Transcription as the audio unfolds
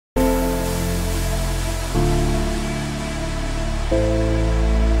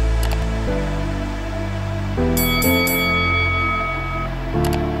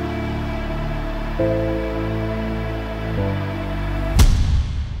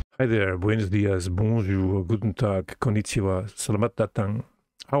Hi there, buenos dias, bonjour, guten tag, konnichiwa, selamat datang.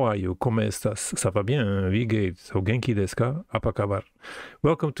 How are you? ¿Cómo estás? Ça va bien? Wie geht's? O genki desu ka? Apa kabar?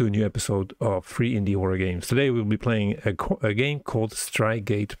 Welcome to a new episode of Free Indie Horror Games. Today we'll be playing a game called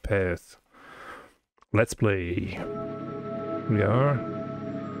Strigate Path. Let's play. We are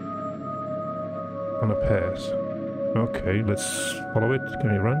on a path. Okay, let's follow it. Can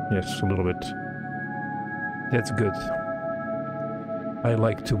we run? Yes, a little bit. That's good. I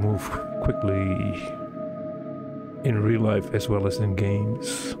like to move quickly in real life as well as in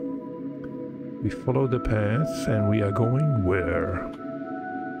games. We follow the path and we are going where?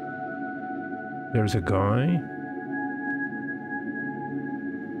 There's a guy.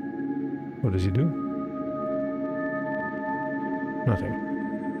 What does he do? Nothing.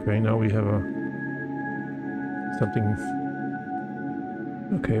 Okay, now we have something.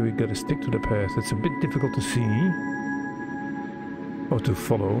 Okay, we gotta stick to the path. It's a bit difficult to see or to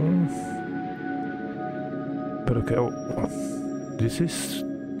follow. But okay, oh, this is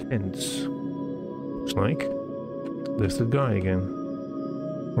tense. Looks like there's the guy again,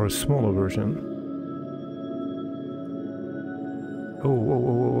 or a smaller version.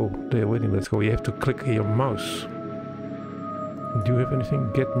 Oh, they're waiting. Let's go. You have to click your mouse. Do you have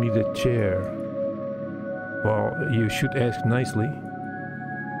anything? Get me the chair. Well, you should ask nicely.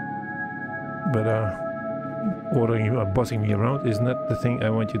 But ordering you or bossing me around is not the thing I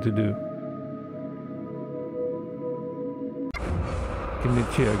want you to do. Give me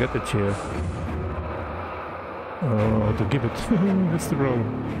the chair. I got the chair. Oh, to give it. That's the wrong.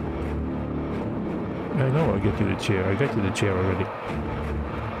 I know I get you the chair. I got you the chair already.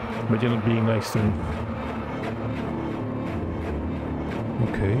 But you're not being nice to me.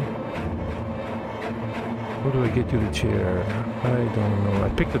 Okay. How do I get you the chair? I don't know. I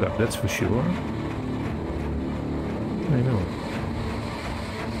picked it up, that's for sure. I know.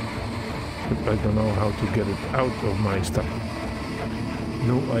 But I don't know how to get it out of my stuff.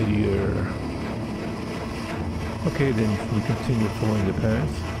 No idea. Okay, then we continue following the path.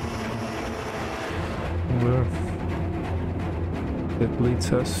 Where that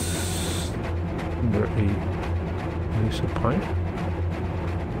leads us under there's a pipe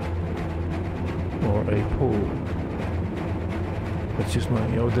or a pole. That's just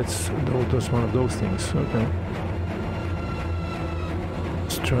my, oh, that's one of those things. Okay.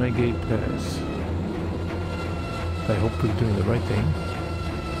 Strigate Pass. I hope we're doing the right thing.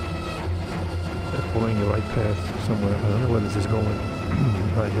 Following the right path somewhere. I don't know where this is going.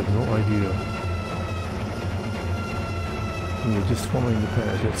 I have no idea. We're just following the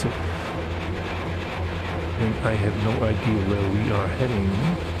path, that's it. And I have no idea where we are heading.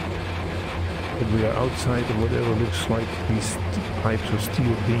 But we are outside of whatever looks like these pipes or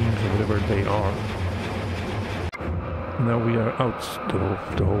steel beams or whatever they are. Now we are out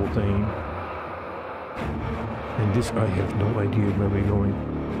the whole thing. And this I have no idea where we're going.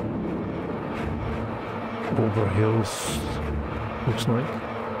 Over hills, looks like.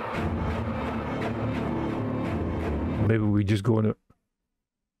 Maybe we just go in a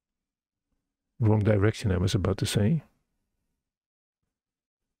wrong direction, I was about to say.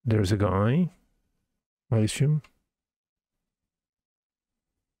 There's a guy, I assume.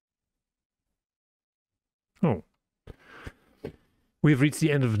 Oh. We've reached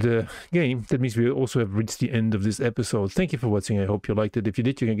the end of the game. That means we also have reached the end of this episode. Thank you for watching. I hope you liked it. If you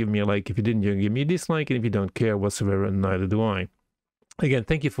did, you can give me a like. If you didn't, you can give me a dislike. And if you don't care whatsoever, neither do I. Again,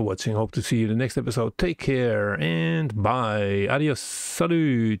 thank you for watching. Hope to see you in the next episode. Take care and bye. Adios.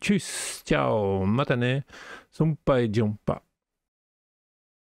 Salut. Tschüss. Ciao. Mata ne. Sumpai jumpa.